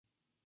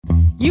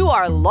You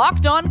are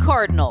Locked On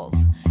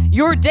Cardinals,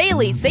 your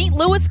daily St.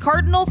 Louis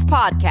Cardinals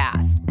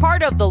podcast,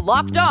 part of the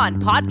Locked On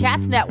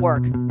Podcast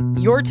Network,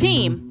 your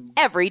team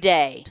every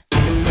day.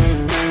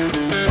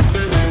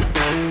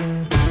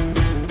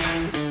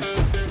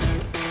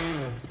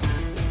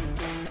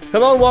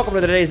 Hello and welcome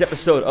to today's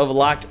episode of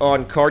Locked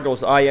On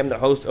Cardinals. I am the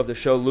host of the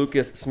show,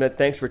 Lucas Smith.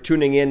 Thanks for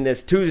tuning in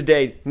this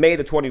Tuesday, May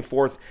the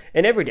 24th,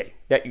 and every day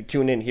that you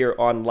tune in here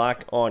on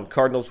Locked On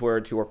Cardinals, where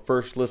it's your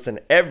first listen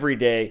every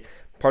day,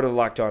 part of the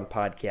Locked On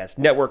Podcast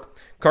Network.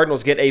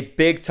 Cardinals get a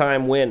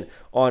big-time win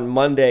on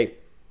Monday,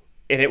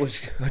 and it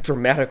was a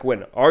dramatic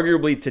win.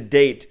 Arguably, to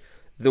date,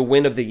 the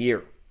win of the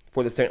year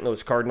for the St.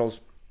 Louis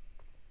Cardinals.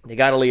 They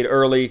got a lead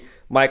early.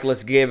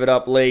 Mikolas gave it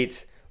up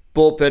late.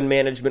 Bullpen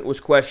management was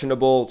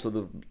questionable, so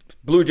the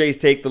Blue Jays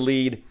take the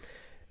lead.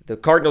 The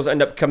Cardinals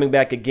end up coming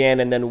back again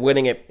and then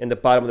winning it in the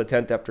bottom of the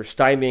 10th after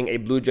stymieing a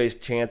Blue Jays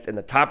chance in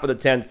the top of the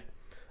 10th.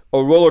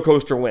 A roller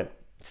coaster win.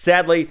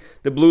 Sadly,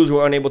 the Blues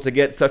were unable to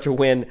get such a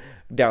win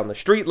down the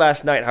street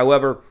last night.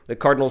 However, the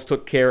Cardinals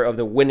took care of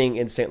the winning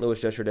in St.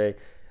 Louis yesterday.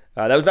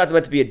 That was not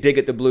meant to be a dig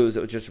at the Blues.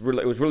 It was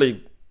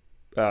really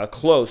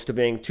close to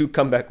being two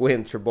comeback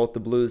wins for both the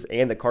Blues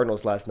and the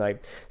Cardinals last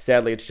night.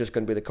 Sadly, it's just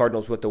going to be the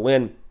Cardinals with the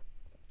win.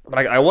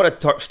 But I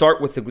want to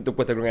start with the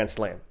grand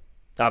slam,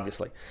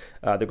 obviously.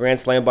 The grand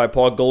slam by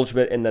Paul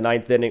Goldschmidt in the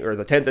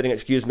 10th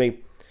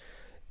inning,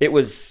 It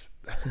was,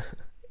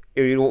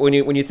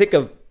 when you think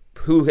of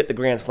who hit the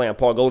grand slam,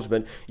 Paul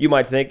Goldschmidt, you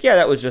might think, yeah,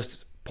 that was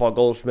just Paul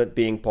Goldschmidt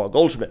being Paul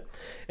Goldschmidt.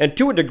 And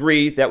to a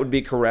degree, that would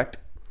be correct.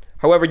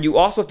 However, you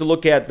also have to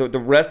look at the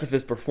rest of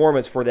his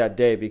performance for that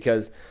day,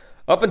 because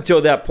up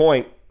until that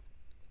point,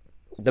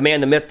 the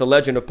man, the myth, the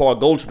legend of Paul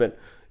Goldschmidt,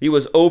 he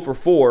was 0 for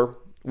 4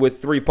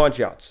 with 3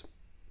 punch-outs.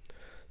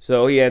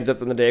 So he ends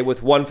up in the day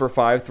with 1 for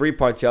 5, 3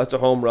 punch-outs, a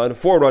home run,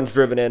 4 runs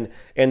driven in,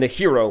 and the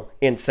hero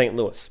in St.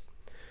 Louis.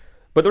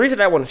 But the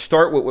reason I want to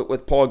start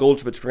with Paul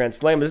Goldschmidt's grand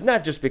slam is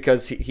not just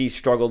because he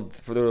struggled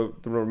for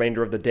the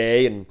remainder of the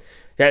day and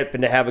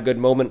happened to have a good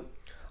moment.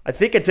 I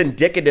think it's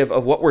indicative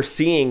of what we're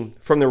seeing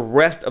from the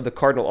rest of the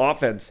Cardinal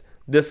offense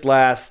this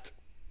last,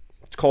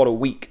 let's call it a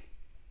week.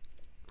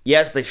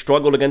 Yes, they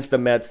struggled against the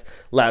Mets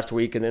last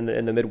week in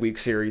the midweek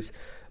series,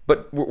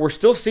 but we're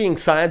still seeing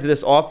signs of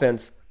this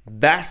offense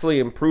vastly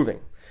improving.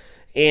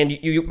 And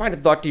you might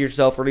have thought to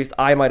yourself, or at least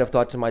I might have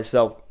thought to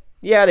myself,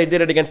 yeah, they did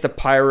it against the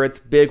Pirates,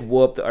 big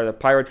whoop. Are the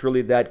Pirates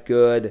really that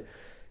good?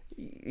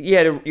 You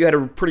had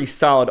a pretty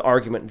solid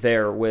argument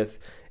there with,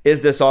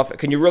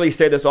 can you really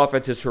say this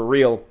offense is for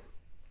real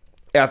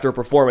after a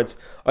performance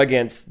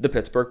against the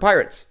Pittsburgh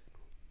Pirates?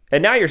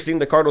 And now you're seeing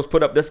the Cardinals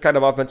put up this kind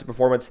of offensive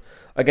performance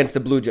against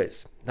the Blue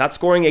Jays. Not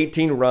scoring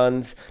 18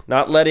 runs,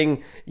 not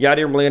letting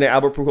Yadier Molina,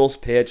 Albert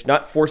Pujols pitch,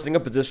 not forcing a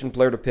position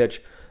player to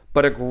pitch,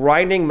 but a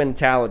grinding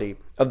mentality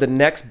of the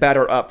next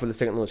batter up for the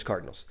St. Louis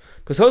Cardinals.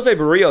 Because Jose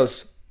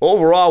Berrios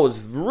overall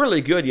was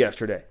really good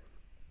yesterday.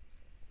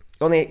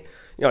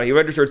 He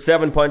registered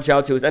 7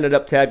 punch-outs. He was ended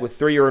up tagged with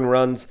 3 earned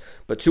runs,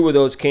 but 2 of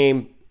those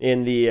came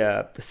in the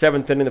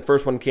 7th inning. The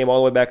first one came all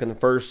the way back in the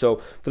first.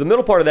 So for the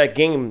middle part of that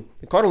game,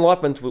 the Cardinal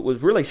offense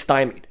was really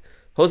stymied.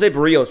 Jose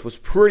Berrios was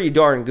pretty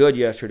darn good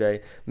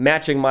yesterday,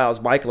 matching Miles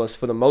Mikolas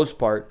for the most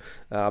part.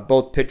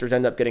 Both pitchers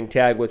end up getting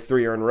tagged with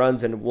 3 earned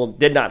runs and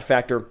did not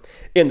factor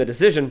in the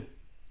decision.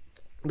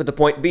 But the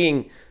point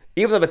being,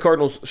 even though the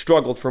Cardinals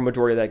struggled for a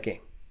majority of that game,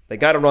 they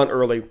got a run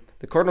early.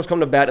 The Cardinals come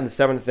to bat in the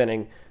 7th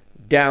inning,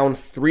 down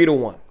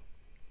 3-1.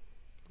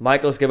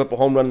 Mikolas gave up a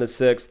home run in the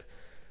 6th.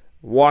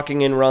 Walking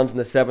in runs in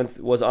the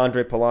 7th was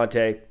Andre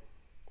Pallante.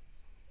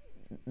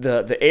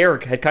 The air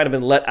had kind of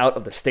been let out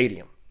of the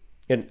stadium.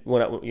 And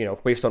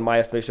based on my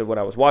estimation of when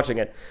I was watching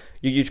it,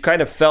 you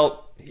kind of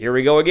felt, here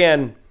we go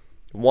again,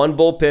 one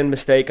bullpen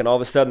mistake, and all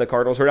of a sudden the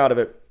Cardinals are out of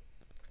it,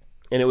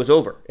 and it was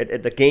over.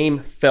 The game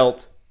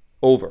felt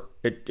over.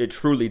 It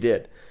truly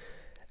did.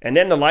 And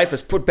then the life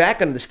was put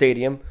back into the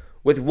stadium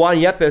with Juan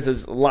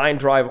Yepez's line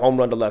drive home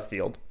run to left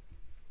field.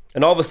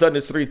 And all of a sudden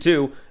it's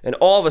 3-2, and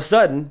all of a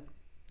sudden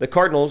the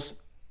Cardinals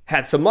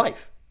had some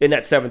life in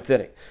that 7th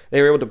inning.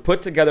 They were able to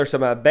put together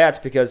some at-bats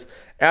because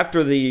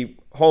after the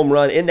home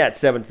run in that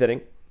 7th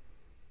inning,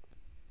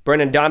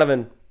 Brendan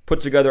Donovan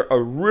put together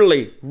a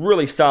really,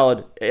 really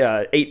solid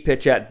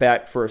 8-pitch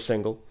at-bat for a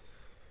single.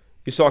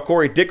 You saw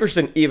Corey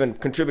Dickerson even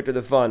contribute to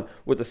the fun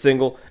with a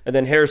single, and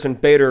then Harrison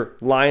Bader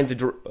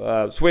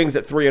swings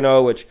at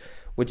 3-0, which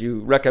would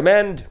you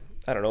recommend?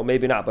 I don't know,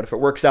 maybe not, but if it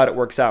works out, it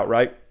works out,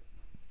 right?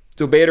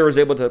 So Bader was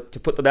able to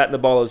put the bat in the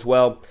ball as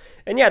well.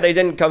 And yeah, they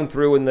didn't come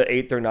through in the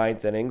 8th or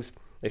 9th innings.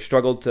 They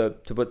struggled to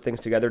put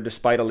things together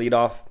despite a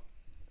leadoff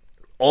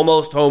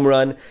almost home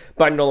run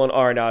by Nolan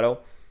Arenado.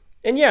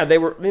 And yeah, they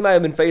might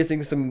have been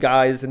facing some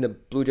guys in the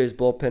Blue Jays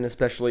bullpen,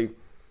 especially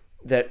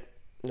that,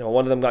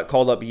 one of them got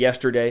called up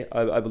yesterday,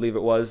 I believe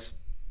it was.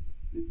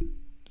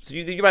 So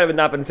you might have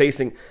not been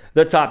facing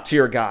the top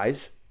tier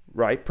guys,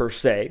 right, per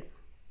se.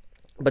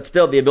 But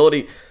still, the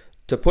ability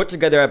to put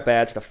together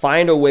at-bats, to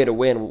find a way to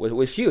win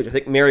was huge. I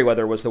think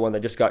Merriweather was the one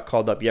that just got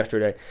called up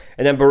yesterday.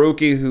 And then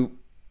Baruki, who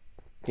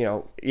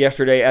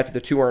yesterday after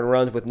the 2 earned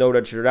runs with no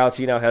registered outs,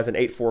 he now has an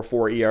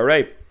 8.44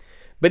 ERA.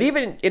 But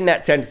even in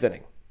that 10th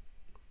inning,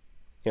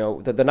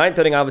 the 9th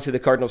inning, obviously the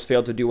Cardinals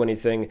failed to do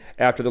anything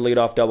after the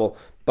leadoff double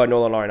by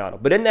Nolan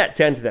Arenado. But in that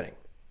 10th inning,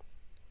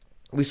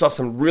 we saw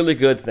some really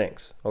good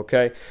things,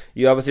 okay?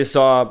 You obviously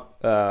saw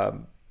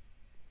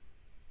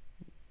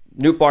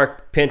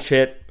Nootbaar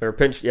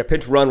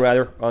pinch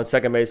run on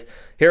second base.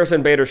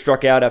 Harrison Bader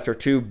struck out after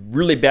 2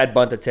 really bad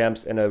bunt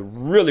attempts and a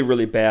really,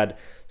 really bad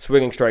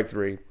swinging strike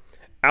 3.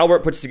 Albert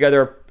puts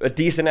together a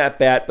decent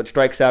at-bat, but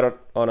strikes out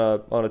on a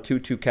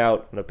 2-2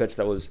 count on a pitch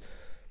that was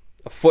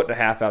a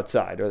 1.5 feet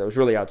outside, or that was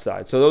really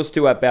outside. So those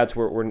 2 at-bats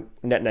were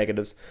net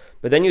negatives.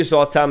 But then you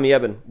saw Tommy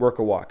Edman work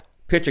a walk.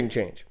 Pitching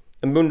change.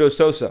 Edmundo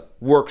Sosa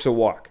works a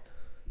walk.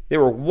 They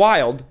were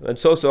wild, and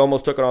Sosa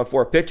almost took it on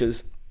 4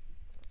 pitches.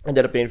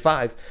 Ended up being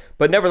 5.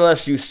 But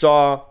nevertheless, you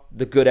saw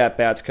the good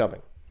at-bats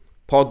coming.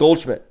 Paul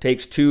Goldschmidt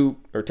takes 3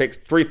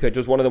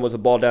 pitches. One of them was a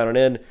ball down and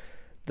in.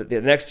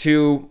 The next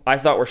 2 I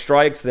thought were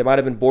strikes. They might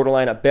have been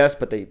borderline at best,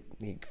 but he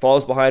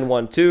falls behind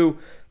 1-2,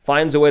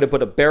 finds a way to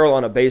put a barrel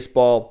on a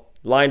baseball,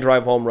 line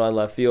drive home run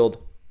left field,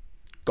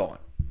 gone.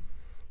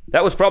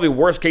 That was probably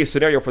worst case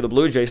scenario for the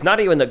Blue Jays. Not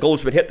even that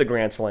Goldschmidt hit the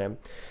grand slam,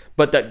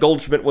 but that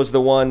Goldschmidt was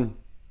the one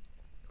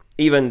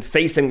even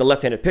facing the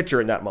left-handed pitcher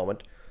in that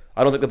moment.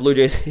 I don't think the Blue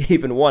Jays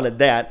even wanted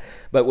that,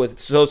 but with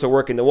Sosa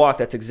working the walk,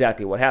 that's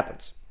exactly what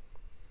happens.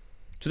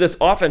 So this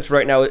offense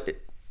right now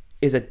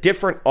is a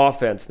different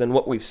offense than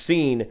what we've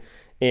seen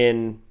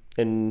in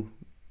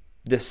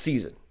this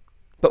season.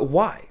 But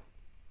why?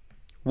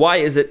 Why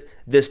is it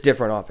this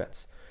different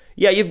offense?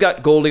 Yeah, you've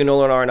got Goldie and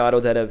Nolan Arenado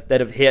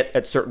that have hit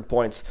at certain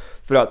points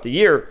throughout the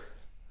year,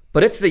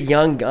 but it's the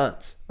young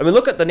guns. I mean,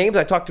 look at the names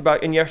I talked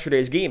about in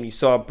yesterday's game. You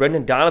saw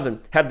Brendan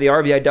Donovan had the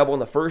RBI double in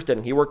the first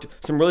inning. He worked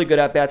some really good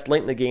at-bats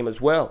late in the game as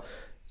well.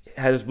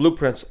 Had his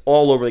blueprints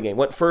all over the game.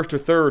 Went first or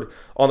third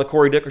on the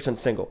Corey Dickerson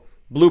single.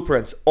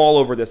 Blueprints all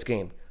over this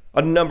game.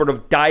 A number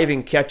of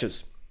diving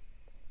catches.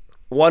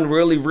 One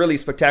really, really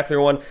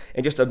spectacular one,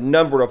 and just a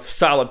number of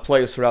solid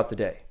plays throughout the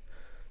day.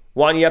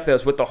 Juan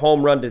Yepez with the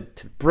home run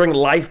to bring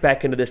life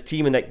back into this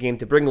team in that game,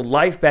 to bring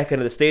life back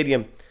into the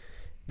stadium.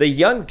 The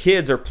young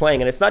kids are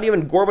playing, and it's not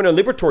even Gorman or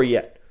Liberatore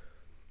yet.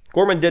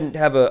 Gorman didn't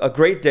have a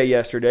great day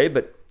yesterday,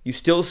 but you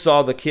still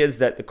saw the kids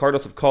that the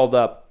Cardinals have called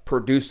up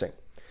producing.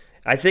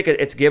 I think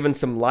it's given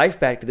some life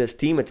back to this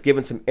team. It's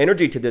given some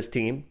energy to this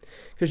team,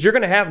 because you're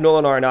going to have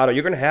Nolan Arenado.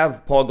 You're going to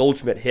have Paul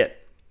Goldschmidt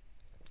hit.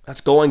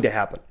 That's going to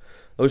happen.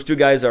 Those 2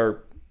 guys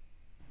are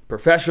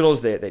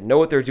professionals. They know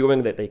what they're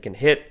doing, that they can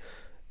hit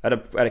at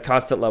a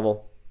constant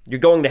level. You're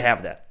going to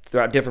have that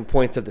throughout different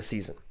points of the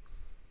season.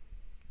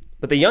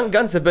 But the young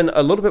guns have been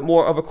a little bit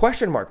more of a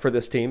question mark for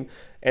this team,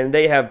 and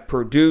they have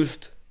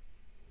produced,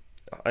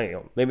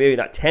 maybe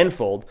not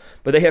tenfold,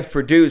 but they have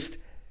produced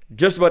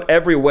just about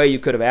every way you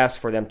could have asked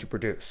for them to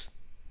produce.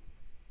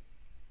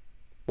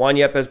 Juan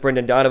Yepez,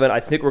 Brendan Donovan,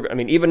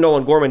 even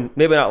Nolan Gorman,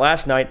 maybe not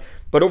last night,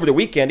 but over the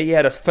weekend, he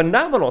had a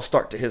phenomenal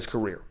start to his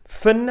career.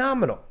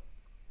 Phenomenal.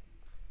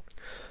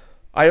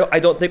 I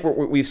don't think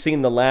we've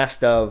seen the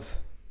last of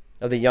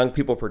the young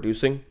people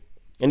producing.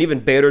 And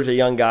even Bader's a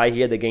young guy. He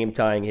had the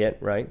game-tying hit,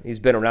 right? He's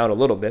been around a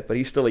little bit, but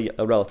he's still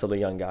a relatively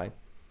young guy.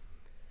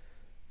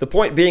 The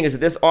point being is that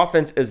this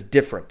offense is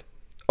different.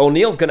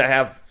 O'Neill's going to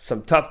have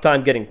some tough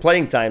time getting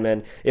playing time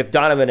in if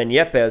Donovan and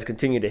Yepez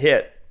continue to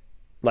hit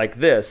like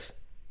this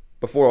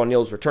before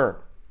O'Neill's return.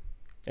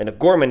 And if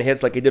Gorman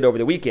hits like he did over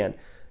the weekend,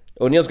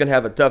 O'Neill's going to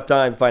have a tough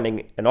time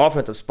finding an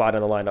offensive spot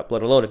in the lineup,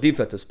 let alone a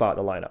defensive spot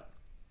in the lineup.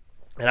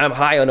 And I'm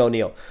high on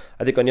O'Neill.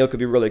 I think O'Neill could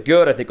be really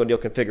good. I think O'Neill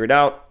can figure it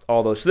out,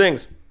 all those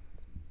things.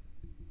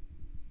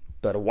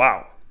 But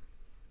wow.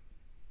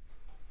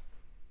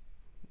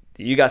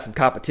 You got some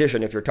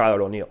competition if you're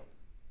Tyler O'Neill.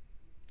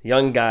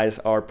 Young guys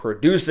are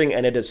producing,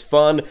 and it is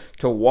fun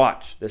to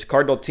watch. This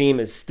Cardinal team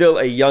is still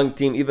a young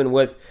team, even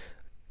with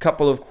a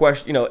couple of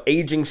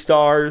aging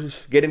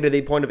stars, getting to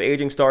the point of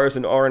aging stars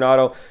in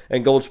Arenado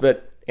and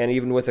Goldschmidt, and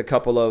even with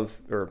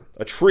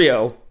a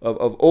trio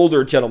of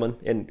older gentlemen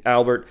in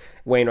Albert,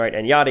 Wainwright,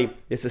 and Yadi.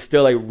 This is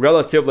still a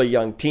relatively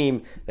young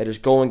team that is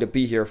going to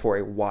be here for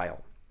a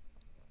while.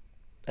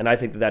 And I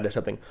think that is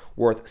something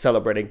worth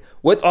celebrating.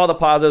 With all the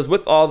positives,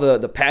 with all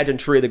the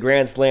pageantry, the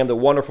grand slam, the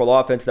wonderful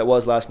offense that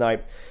was last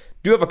night,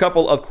 do have a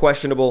couple of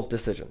questionable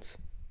decisions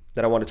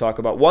that I want to talk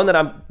about. One that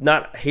I'm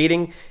not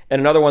hating,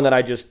 and another one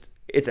that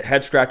it's a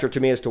head scratcher to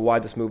me as to why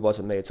this move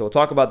wasn't made. So we'll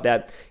talk about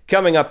that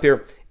coming up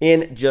here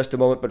in just a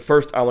moment. But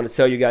first, I want to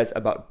tell you guys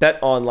about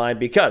BetOnline,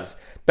 because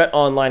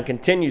BetOnline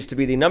continues to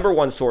be the number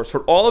one source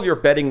for all of your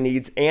betting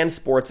needs and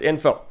sports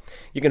info.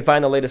 You can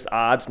find the latest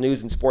odds,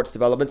 news, and sports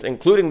developments,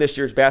 including this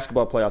year's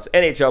basketball playoffs,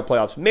 NHL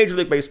playoffs, Major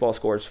League Baseball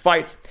scores,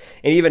 fights,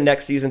 and even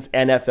next season's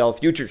NFL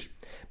futures.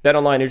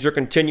 BetOnline is your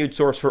continued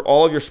source for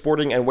all of your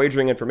sporting and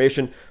wagering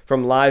information,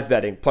 from live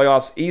betting,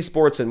 playoffs,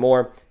 esports, and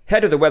more.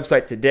 Head to the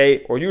website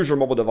today or use your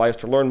mobile device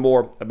to learn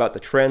more about the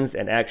trends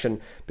and action,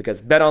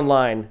 because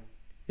BetOnline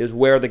is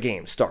where the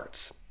game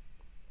starts.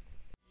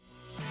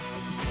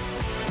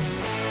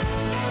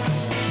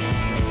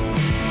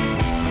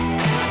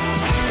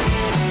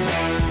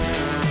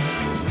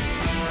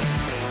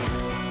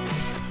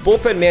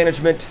 Bullpen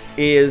management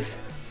is,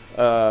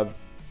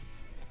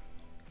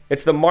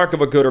 it's the mark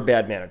of a good or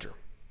bad manager.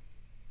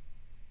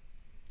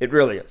 It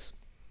really is.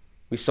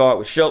 We saw it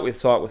with Shildt, we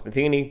saw it with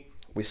Matheny,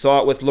 we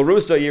saw it with La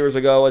Russa years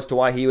ago as to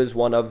why he was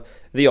one of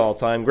the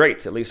all-time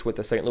greats, at least with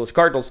the St. Louis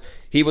Cardinals.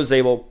 He was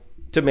able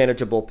to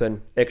manage a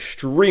bullpen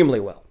extremely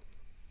well,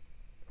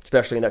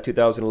 especially in that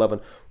 2011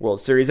 World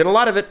Series. And a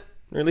lot of it,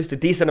 or at least a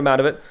decent amount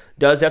of it,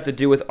 does have to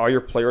do with, are your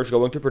players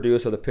going to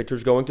produce, are the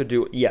pitchers going to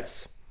do it?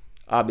 Yes,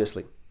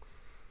 obviously.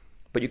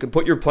 But you can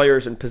put your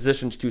players in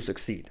positions to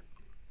succeed.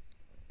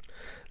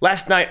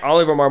 Last night,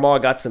 Oliver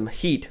Marmol got some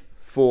heat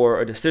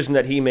for a decision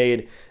that he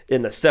made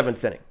in the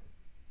 7th inning.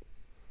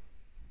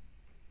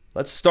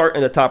 Let's start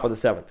in the top of the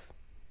 7th.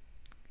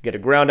 Get a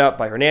ground out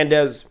by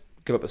Hernandez,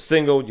 give up a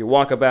single, you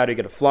walk about it, you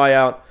get a fly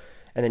out,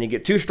 and then you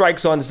get 2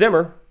 strikes on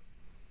Zimmer.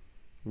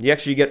 You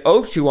actually get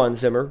 0-2 on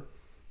Zimmer,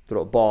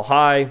 throw a ball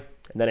high,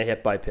 and then a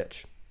hit by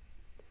pitch.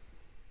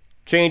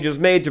 Change is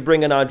made to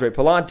bring in Andre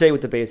Pallante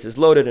with the bases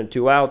loaded and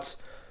 2 outs.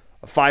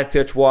 A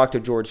 5-pitch walk to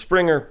George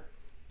Springer.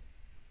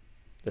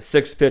 The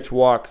 6-pitch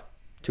walk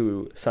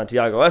to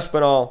Santiago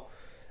Espinal.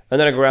 And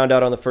then a ground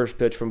out on the first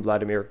pitch from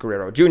Vladimir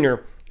Guerrero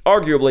Jr.,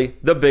 arguably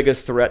the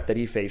biggest threat that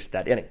he faced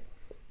that inning.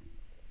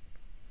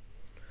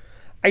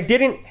 I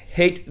didn't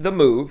hate the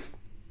move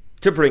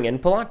to bring in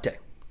Pallante.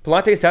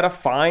 Pallante's had a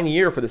fine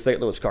year for the St.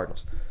 Louis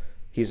Cardinals.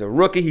 He's a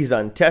rookie. He's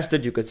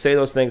untested. You could say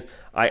those things.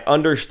 I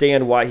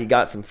understand why he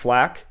got some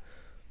flack.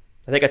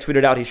 I think I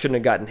tweeted out he shouldn't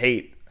have gotten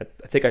hate.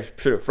 I think I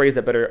should have phrased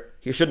that better.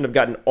 He shouldn't have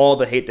gotten all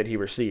the hate that he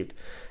received.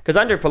 Because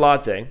Andre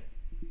Pallante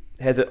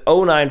has an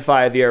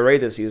 0.95 ERA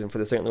this season for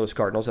the St. Louis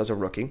Cardinals as a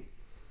rookie.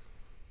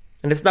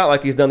 And it's not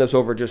like he's done this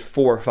over just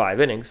 4 or 5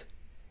 innings.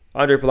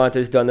 Andre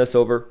Pallante's done this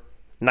over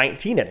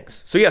 19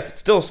 innings. So yes, it's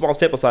still a small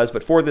sample size,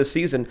 but for this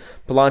season,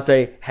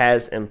 Pallante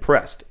has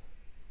impressed.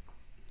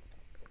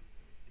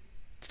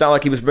 It's not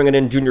like he was bringing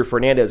in Junior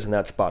Fernandez in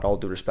that spot, all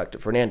due respect to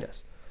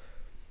Fernandez.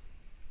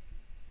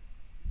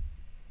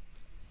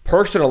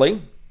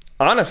 Personally,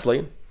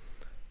 honestly,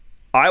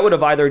 I would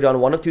have either done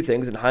one of 2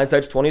 things. In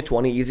hindsight's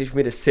 2020, easy for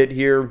me to sit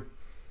here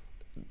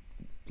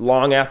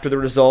long after the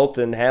result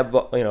and have,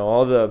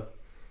 all the,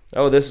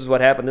 this is what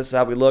happened, this is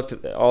how we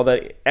looked, all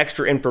the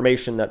extra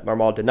information that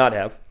Marmol did not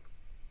have.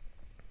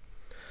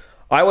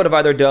 I would have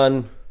either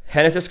done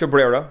Genesis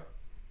Cabrera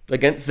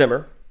against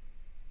Zimmer,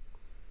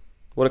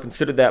 would have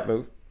considered that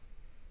move,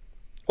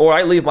 or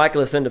I leave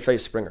Michaelis in to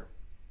face Springer.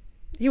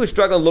 He was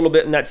struggling a little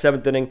bit in that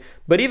 7th inning,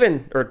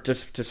 or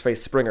just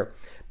face Springer.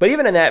 But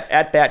even in that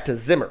at-bat to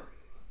Zimmer,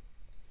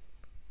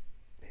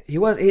 he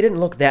didn't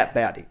look that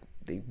bad.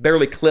 He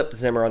barely clipped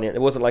Zimmer on the end.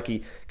 It wasn't like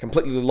he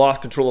completely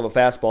lost control of a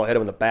fastball, hit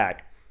him in the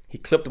back. He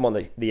clipped him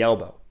on the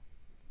elbow.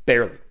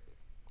 Barely.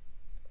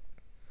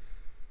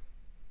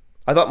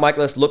 I thought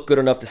Michaelis looked good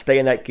enough to stay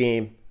in that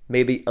game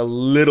maybe a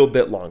little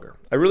bit longer.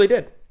 I really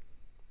did.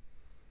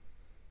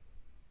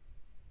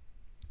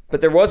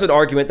 But there was an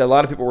argument that a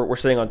lot of people were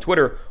saying on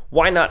Twitter,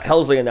 why not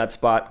Helsley in that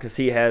spot? Because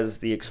he has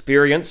the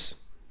experience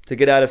to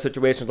get out of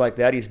situations like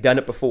that. He's done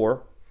it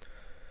before.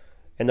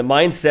 And the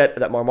mindset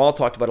that Marmol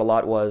talked about a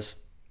lot was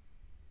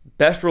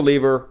best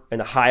reliever in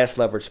the highest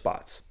leverage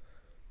spots.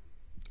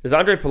 Is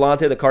Andre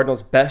Pallante the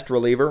Cardinals' best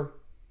reliever?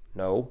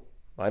 No.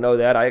 I know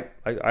that. I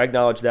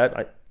acknowledge that.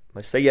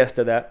 I say yes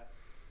to that.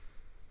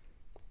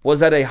 Was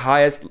that the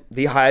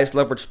highest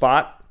leverage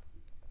spot?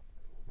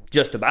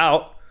 Just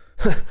about.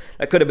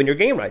 That could have been your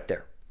game right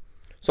there.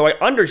 So I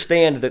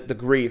understand the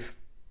grief,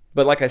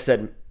 but like I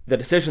said, the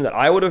decision that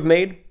I would have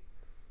made,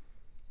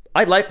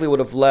 I likely would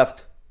have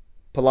left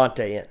Pallante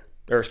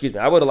in.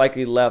 I would have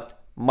likely left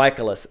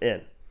Michaelis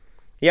in.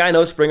 Yeah, I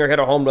know Springer hit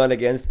a home run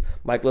against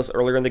Michaelis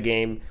earlier in the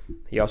game.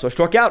 He also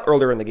struck out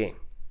earlier in the game.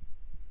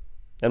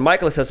 And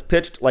Michaelis has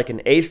pitched like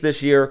an ace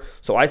this year,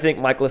 so I think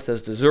Michaelis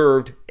has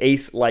deserved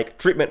ace-like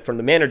treatment from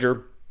the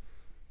manager.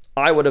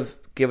 I would have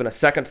given a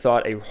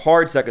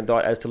hard second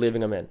thought as to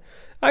leaving him in.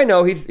 I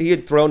know he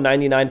had thrown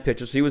 99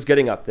 pitches, so he was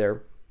getting up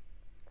there.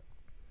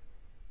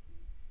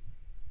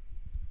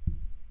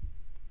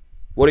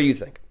 What do you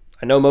think?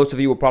 I know most of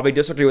you will probably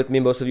disagree with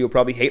me. Most of you will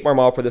probably hate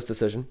Marmol for this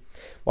decision.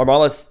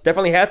 Marmol has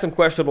definitely had some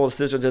questionable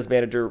decisions as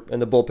manager in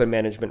the bullpen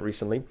management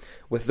recently,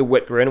 with the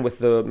Whitgren, with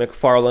the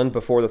McFarland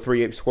before the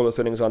 3 scoreless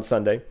innings on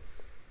Sunday.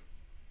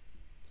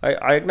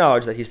 I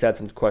acknowledge that he's had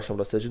some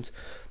questionable decisions.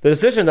 The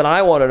decision that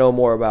I want to know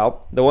more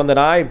about, the one that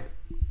I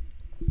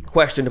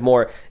questioned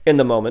more in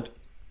the moment,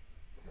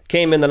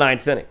 came in the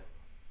 9th inning.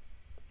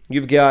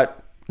 You've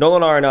got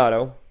Nolan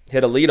Arenado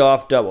hit a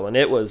leadoff double, and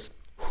it was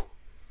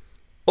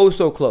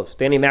so close.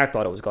 Danny Mac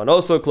thought it was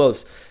gone. So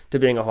close to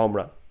being a home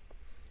run.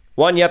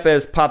 Juan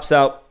Yepes pops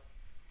out,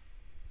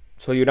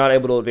 so you're not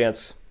able to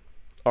advance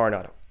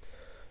Arenado.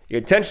 You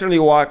intentionally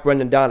walk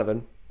Brendan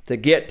Donovan to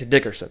get to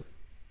Dickerson.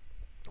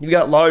 You've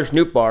got Lars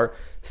Nootbaar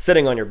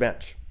sitting on your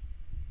bench.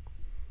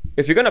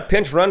 If you're going to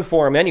pinch run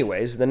for him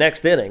anyways, the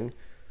next inning,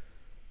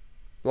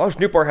 Lars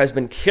Nootbaar has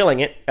been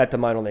killing it at the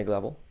minor league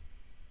level.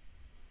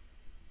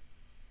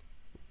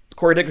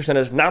 Corey Dickerson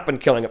has not been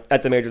killing it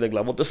at the major league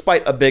level,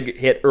 despite a big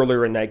hit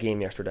earlier in that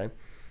game yesterday.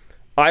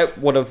 I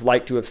would have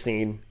liked to have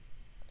seen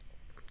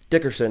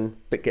Dickerson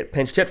get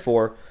pinch hit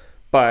for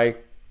by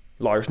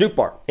Lars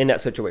Nootbaar in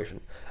that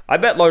situation. I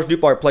bet Lars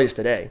Nootbaar plays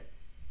today,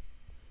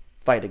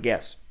 if I had to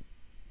guess.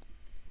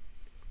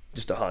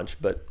 Just a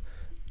hunch, but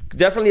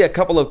definitely a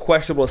couple of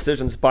questionable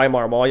decisions by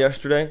Marmol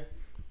yesterday.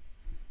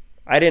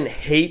 I didn't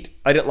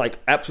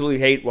absolutely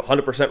hate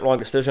 100% wrong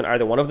decision,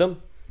 either one of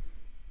them.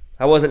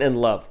 I wasn't in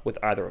love with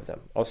either of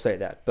them, I'll say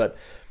that. But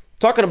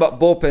talking about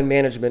bullpen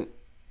management,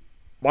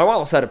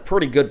 Marmolis had a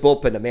pretty good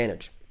bullpen to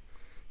manage.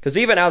 Because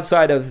even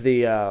outside of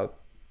the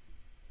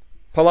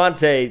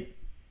Pallante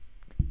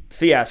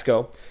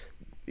fiasco,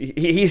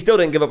 he still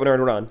didn't give up an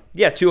earned run.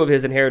 Yeah, 2 of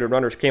his inherited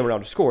runners came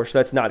around to score, so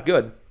that's not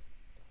good.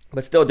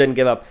 But still didn't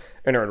give up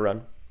an earned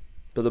run.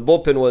 So the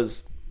bullpen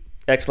was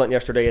excellent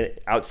yesterday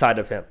outside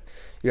of him.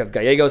 You have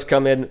Gallegos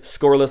come in,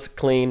 scoreless,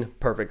 clean,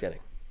 perfect inning.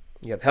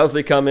 You have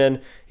Helsley come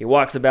in, he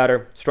walks the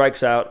batter,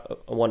 strikes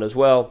out, one as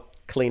well,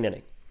 clean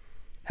inning.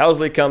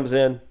 Cabrera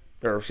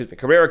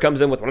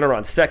comes in with runner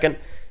on second.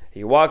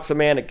 He walks a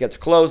man, it gets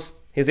close.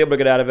 He's able to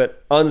get out of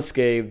it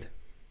unscathed.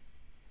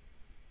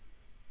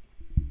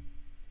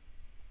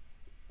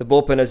 The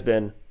bullpen has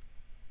been,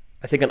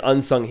 I think, an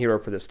unsung hero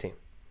for this team.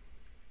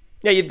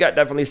 Yeah, you've got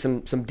definitely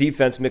some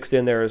defense mixed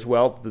in there as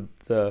well.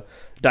 The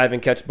diving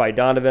catch by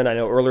Donovan. I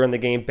know earlier in the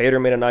game, Bader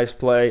made a nice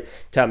play.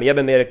 Tommy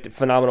Edman made a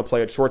phenomenal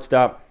play at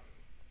shortstop.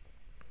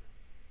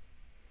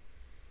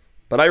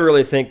 But I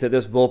really think that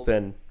this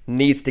bullpen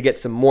needs to get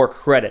some more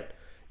credit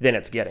than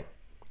it's getting.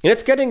 And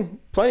it's getting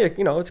plenty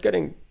of, it's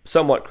getting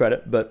somewhat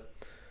credit, but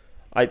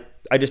I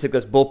just think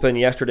this bullpen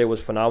yesterday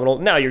was phenomenal.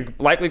 Now, you're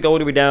likely going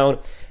to be down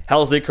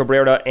Helsley,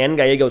 Cabrera, and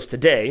Gallegos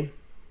today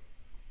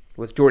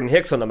with Jordan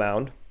Hicks on the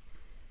mound.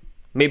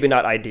 Maybe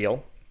not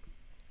ideal.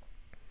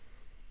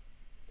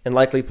 And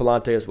likely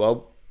Pallante as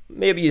well.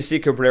 Maybe you see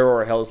Cabrera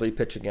or Helsley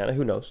pitch again.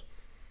 Who knows?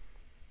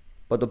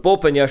 But the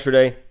bullpen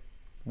yesterday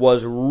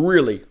was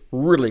really,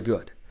 really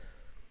good.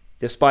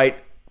 Despite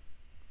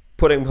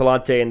putting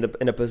Pallante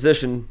in a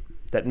position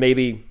that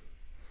maybe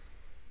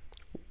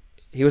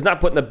he was not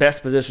put in the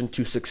best position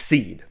to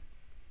succeed.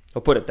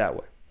 I'll put it that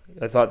way.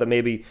 I thought that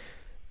maybe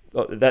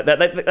I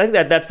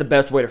think that's the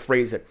best way to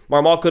phrase it.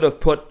 Marmol could have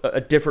put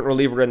a different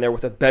reliever in there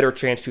with a better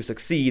chance to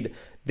succeed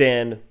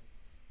than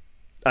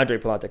Andre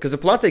Pallante. Because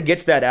if Pallante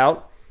gets that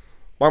out,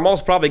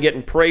 Marmol's probably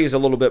getting praised a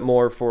little bit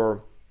more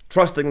for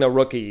trusting the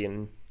rookie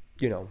and,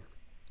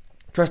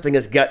 trusting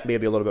his gut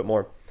maybe a little bit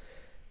more.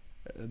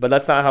 But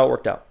that's not how it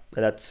worked out.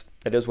 And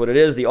that is what it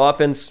is. The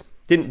offense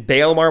didn't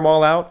bail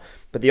Marmol out,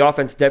 but the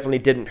offense definitely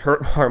didn't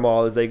hurt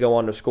Marmol as they go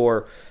on to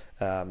score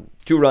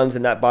 2 runs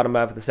in that bottom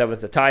half of the 7th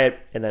to tie it,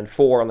 and then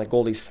 4 on the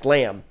Goldie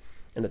slam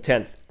in the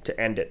 10th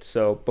to end it.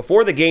 So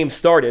before the game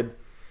started,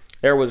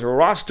 there was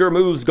roster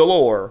moves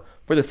galore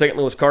for the St.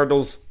 Louis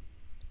Cardinals,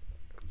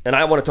 and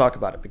I want to talk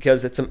about it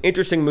because it's some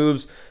interesting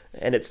moves,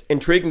 and it's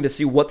intriguing to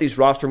see what these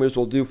roster moves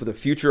will do for the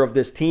future of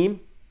this team,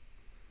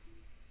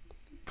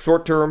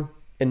 short term,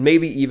 and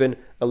maybe even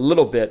a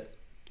little bit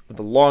of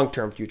the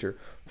long-term future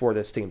for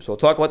this team. So we'll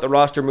talk about the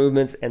roster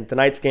movements and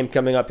tonight's game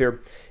coming up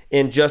here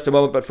in just a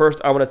moment. But first,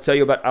 I want to tell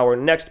you about our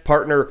next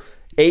partner,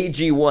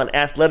 AG1,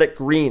 Athletic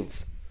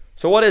Greens.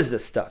 So what is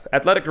this stuff?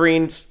 Athletic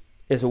Greens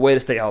is a way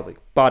to stay healthy,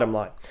 bottom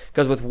line.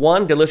 Because with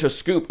one delicious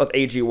scoop of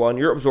AG1,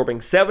 you're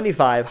absorbing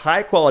 75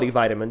 high-quality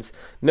vitamins,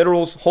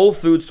 minerals, whole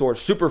food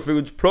source,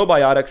 superfoods,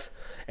 probiotics,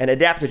 and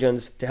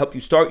adaptogens to help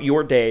you start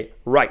your day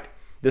right.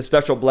 This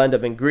special blend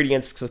of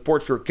ingredients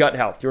supports your gut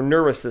health, your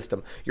nervous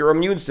system, your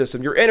immune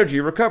system, your energy,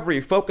 recovery,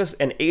 focus,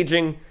 and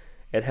aging.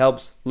 It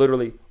helps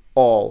literally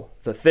all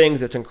the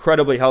things. It's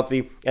incredibly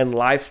healthy and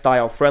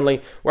lifestyle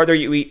friendly. Whether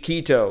you eat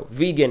keto,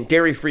 vegan,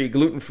 dairy-free,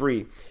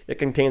 gluten-free, it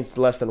contains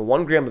less than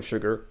 1 gram of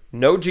sugar,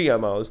 no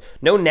GMOs,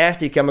 no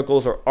nasty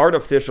chemicals or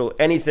artificial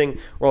anything,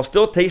 while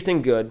still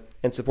tasting good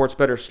and supports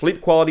better sleep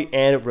quality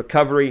and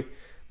recovery.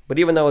 But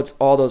even though it's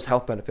all those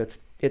health benefits,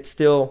 it's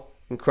still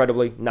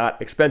incredibly not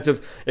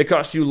expensive. It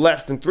costs you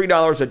less than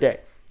 $3 a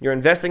day. You're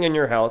investing in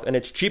your health, and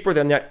it's cheaper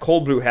than that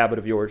cold brew habit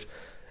of yours.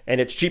 And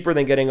it's cheaper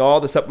than getting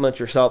all the supplements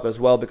yourself as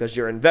well because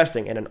you're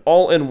investing in an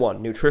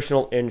all-in-one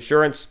nutritional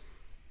insurance.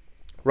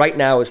 Right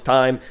now is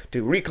time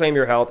to reclaim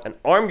your health and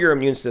arm your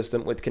immune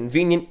system with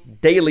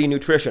convenient daily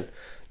nutrition.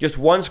 Just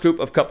 1 scoop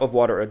of cup of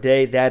water a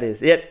day, that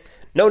is it.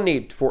 No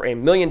need for a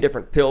million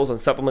different pills and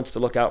supplements to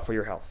look out for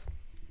your health.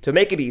 To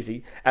make it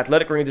easy,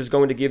 Athletic Greens is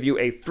going to give you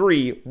a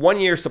free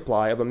 1-year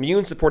supply of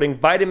immune-supporting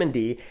vitamin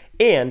D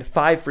and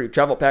 5 free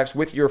travel packs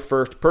with your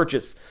first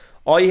purchase.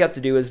 All you have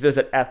to do is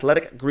visit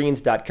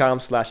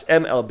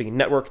athleticgreens.com/MLB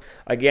Network.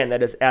 Again,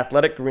 that is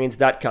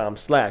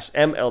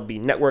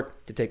athleticgreens.com/MLB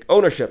Network to take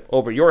ownership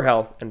over your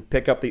health and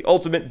pick up the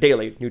ultimate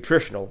daily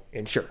nutritional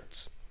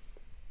insurance.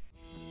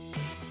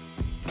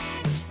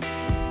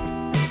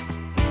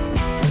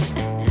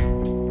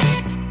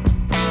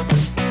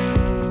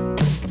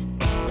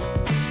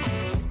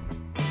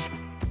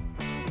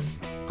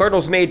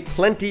 Cardinals made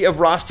plenty of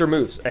roster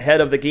moves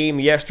ahead of the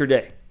game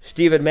yesterday.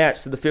 Steven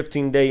Matz to the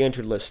 15-day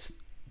injured list.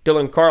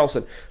 Dylan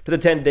Carlson to the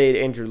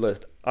 10-day injured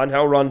list.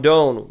 Angel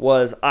Rondon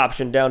was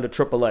optioned down to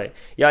AAA.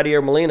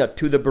 Yadier Molina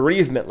to the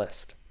bereavement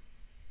list.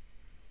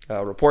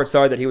 Reports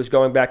are that he was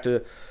going back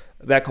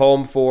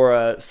home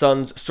for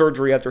son's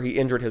surgery after he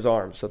injured his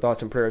arm. So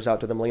thoughts and prayers out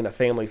to the Molina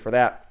family for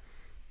that.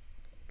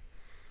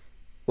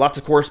 Lots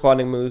of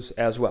corresponding moves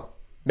as well.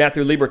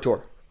 Matthew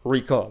Liberatore,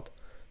 recalled.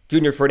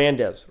 Junior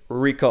Fernandez,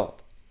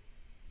 recalled.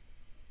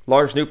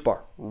 Lars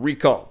Nootbaar,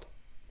 recalled.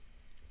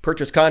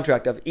 Purchase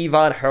contract of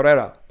Ivan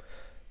Herrera,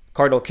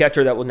 Cardinal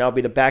catcher that will now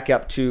be the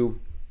backup to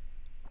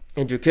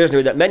Andrew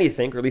Knizner, that many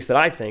think, or at least that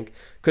I think,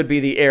 could be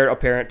the heir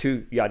apparent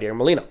to Yadier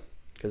Molina,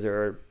 because there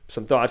are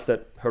some thoughts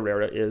that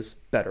Herrera is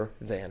better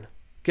than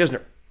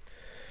Knizner.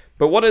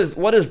 But what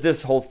does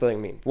this whole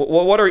thing mean?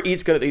 What are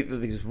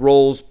these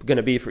roles going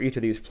to be for each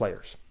of these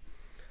players?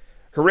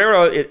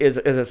 Herrera is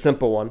a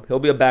simple one. He'll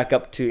be a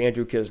backup to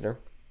Andrew Knizner.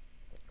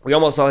 We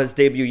almost saw his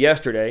debut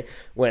yesterday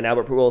when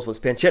Albert Pujols was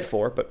pinch hit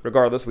for, but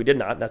regardless, we did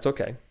not. That's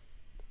okay.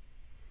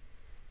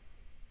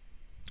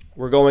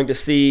 We're going to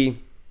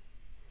see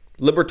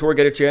Liberatore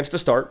get a chance to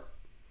start.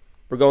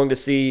 We're going to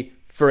see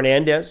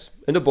Fernandez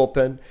in the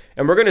bullpen.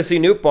 And we're going to see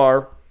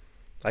Nootbaar,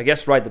 I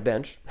guess, ride the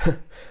bench.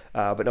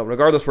 But no,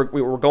 regardless,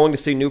 we're going to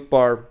see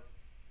Nootbaar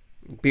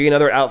be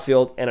another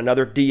outfield and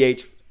another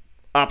DH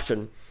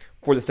option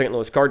for the St.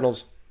 Louis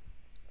Cardinals,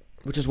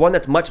 which is one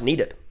that's much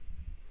needed,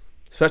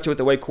 especially with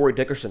the way Corey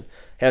Dickerson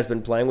has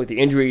been playing, with the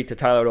injury to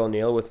Tyler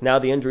O'Neill, with now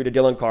the injury to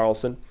Dylan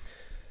Carlson.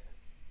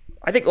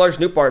 I think Lars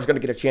Nootbaar is going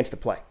to get a chance to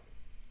play.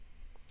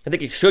 I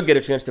think he should get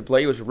a chance to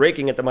play. He was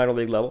raking at the minor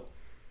league level,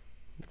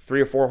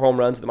 3 or 4 home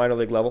runs at the minor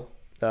league level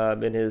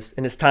in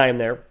his time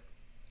there.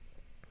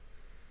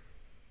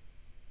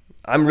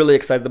 I'm really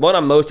excited. The one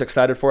I'm most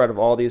excited for out of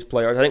all these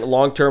players, I think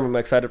long-term I'm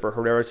excited for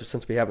Herrera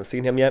since we haven't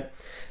seen him yet.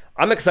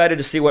 I'm excited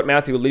to see what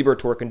Matthew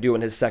Liberatore can do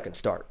in his second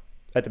start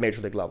at the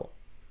major league level.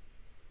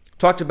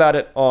 Talked about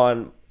it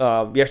on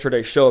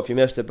yesterday's show if you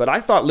missed it, but I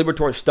thought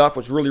Liberatore's stuff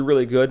was really,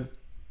 really good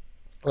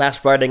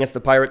last Friday against the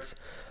Pirates.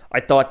 I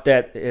thought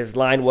that his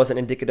line wasn't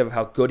indicative of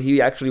how good he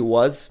actually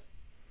was.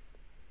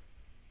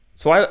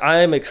 So I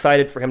am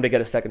excited for him to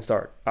get a second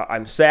start.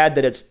 I'm sad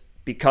that it's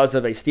because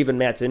of a Steven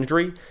Matz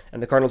injury,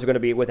 and the Cardinals are going to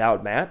be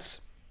without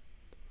Matz.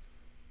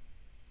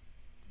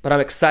 But I'm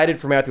excited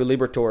for Matthew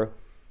Liberatore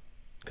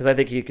because I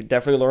think he could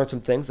definitely learn some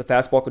things. The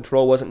fastball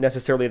control wasn't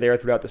necessarily there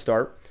throughout the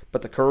start,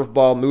 but the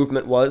curveball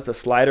movement was. The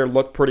slider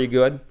looked pretty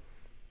good.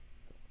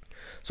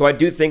 So I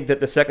do think that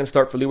the second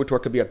start for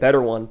Liberatore could be a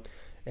better one,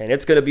 and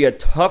it's going to be a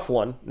tough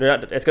one.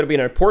 It's going to be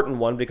an important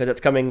one because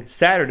it's coming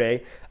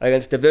Saturday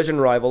against division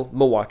rival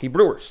Milwaukee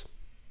Brewers.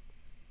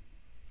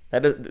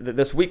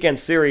 This weekend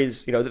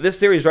series, this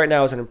series right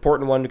now is an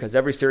important one because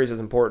every series is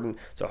important.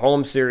 It's a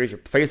home series.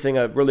 You're facing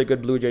a really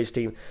good Blue Jays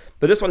team.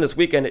 But this one this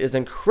weekend is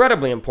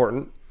incredibly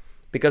important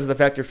because of the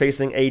fact you're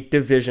facing a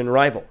division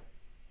rival.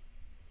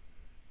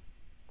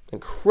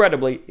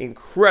 Incredibly,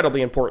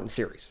 incredibly important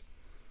series.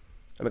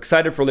 I'm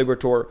excited for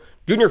Liberatore.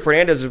 Junior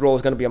Fernandez's role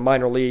is going to be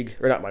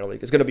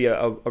it's going to be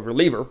a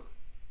reliever. And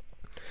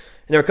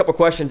there are a couple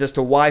questions as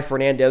to why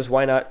Fernandez,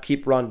 why not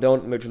keep Rondon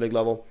at the major league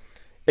level.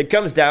 It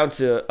comes down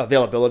to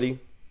availability.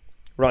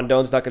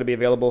 Rondon's not going to be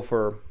available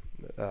for,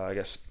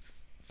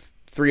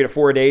 3 to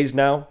 4 days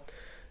now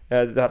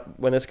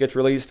when this gets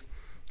released.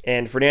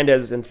 And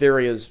Fernandez, in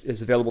theory,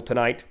 is available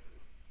tonight.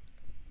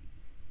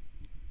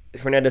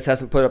 Fernandez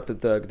hasn't put up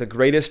the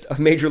greatest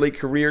of major league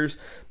careers,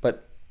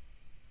 but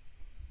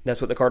that's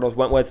what the Cardinals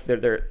went with.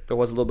 There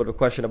was a little bit of a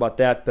question about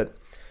that, but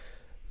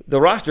the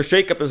roster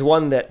shakeup is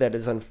one that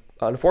is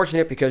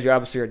unfortunate because you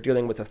obviously are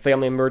dealing with a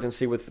family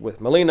emergency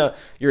with Molina.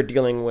 You're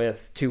dealing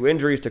with 2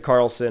 injuries to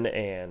Carlson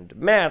and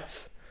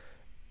Matz.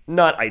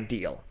 Not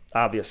ideal,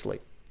 obviously.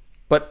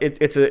 But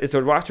it's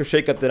a roster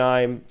shakeup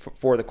that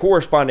for the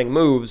corresponding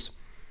moves,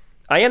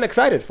 I am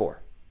excited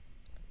for.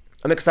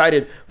 I'm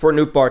excited for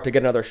Nootbaar to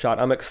get another shot.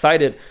 I'm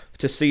excited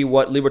to see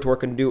what Liberatore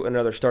can do in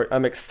another start.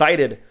 I'm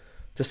excited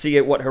to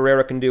see what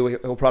Herrera can do.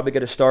 He'll probably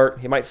get a start.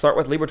 He might start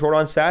with Liberatore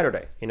on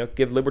Saturday.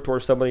 Give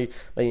Liberatore somebody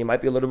that he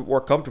might be a little bit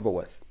more comfortable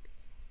with.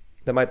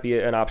 That might be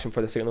an option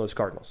for the St. Louis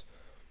Cardinals.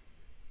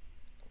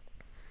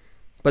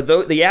 But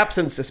the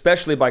absence,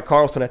 especially by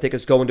Carlson, I think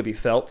is going to be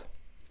felt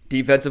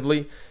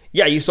defensively.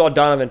 Yeah, you saw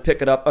Donovan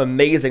pick it up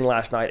amazing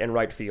last night in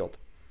right field.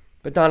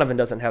 But Donovan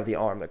doesn't have the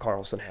arm that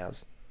Carlson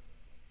has.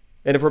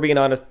 And if we're being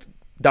honest,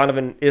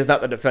 Donovan is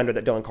not the defender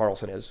that Dylan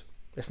Carlson is.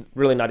 It's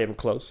really not even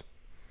close.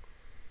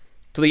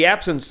 So the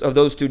absence of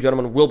those 2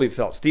 gentlemen will be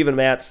felt. Steven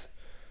Matz,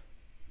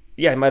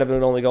 he might have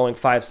been only going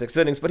 5-6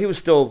 innings, but he was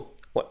still,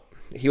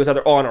 he was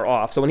either on or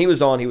off. So when he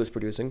was on, he was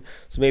producing.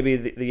 So maybe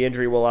the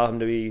injury will allow him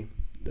to be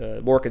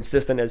more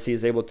consistent as he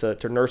is able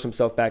to nurse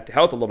himself back to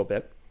health a little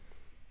bit.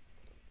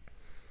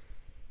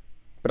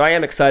 But I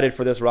am excited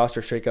for this roster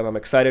shakeup. I'm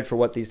excited for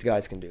what these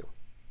guys can do.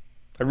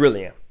 I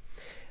really am.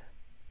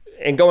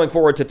 And going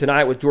forward to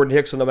tonight with Jordan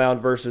Hicks on the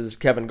mound versus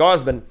Kevin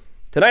Gausman,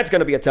 tonight's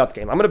going to be a tough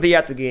game. I'm going to be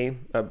at the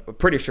game. I'm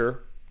pretty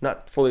sure.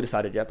 Not fully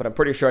decided yet, but I'm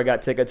pretty sure I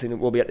got tickets and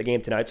we'll be at the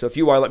game tonight. So if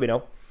you are, let me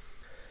know.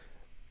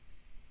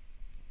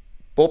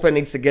 Bullpen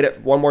needs to get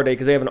it one more day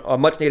because they have a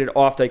much-needed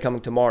off day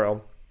coming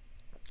tomorrow,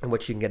 in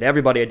which you can get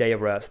everybody a day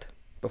of rest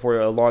before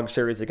a long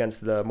series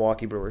against the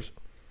Milwaukee Brewers.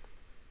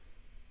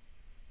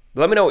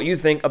 Let me know what you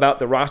think about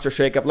the roster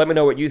shakeup. Let me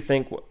know what you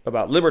think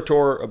about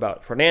Liberatore,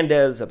 about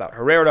Fernandez, about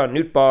Herrera,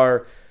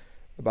 Nootbaar,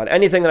 about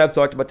anything that I've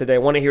talked about today. I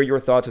want to hear your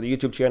thoughts on the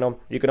YouTube channel.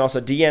 You can also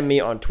DM me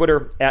on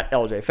Twitter at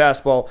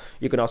LJFastball.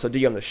 You can also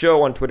DM the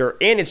show on Twitter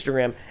and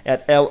Instagram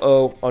at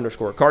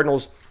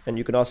LO_Cardinals. And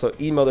you can also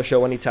email the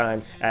show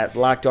anytime at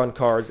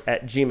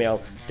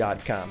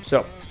lockedoncards@gmail.com.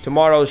 So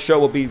tomorrow's show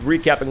will be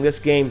recapping this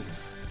game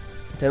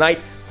tonight.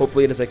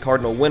 Hopefully it is a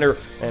Cardinal winner,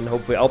 and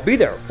hopefully I'll be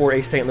there for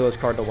a St. Louis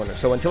Cardinal winner.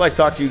 So until I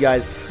talk to you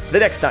guys the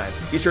next time,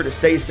 be sure to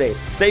stay safe,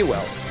 stay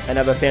well, and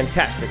have a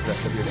fantastic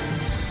rest of your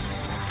day.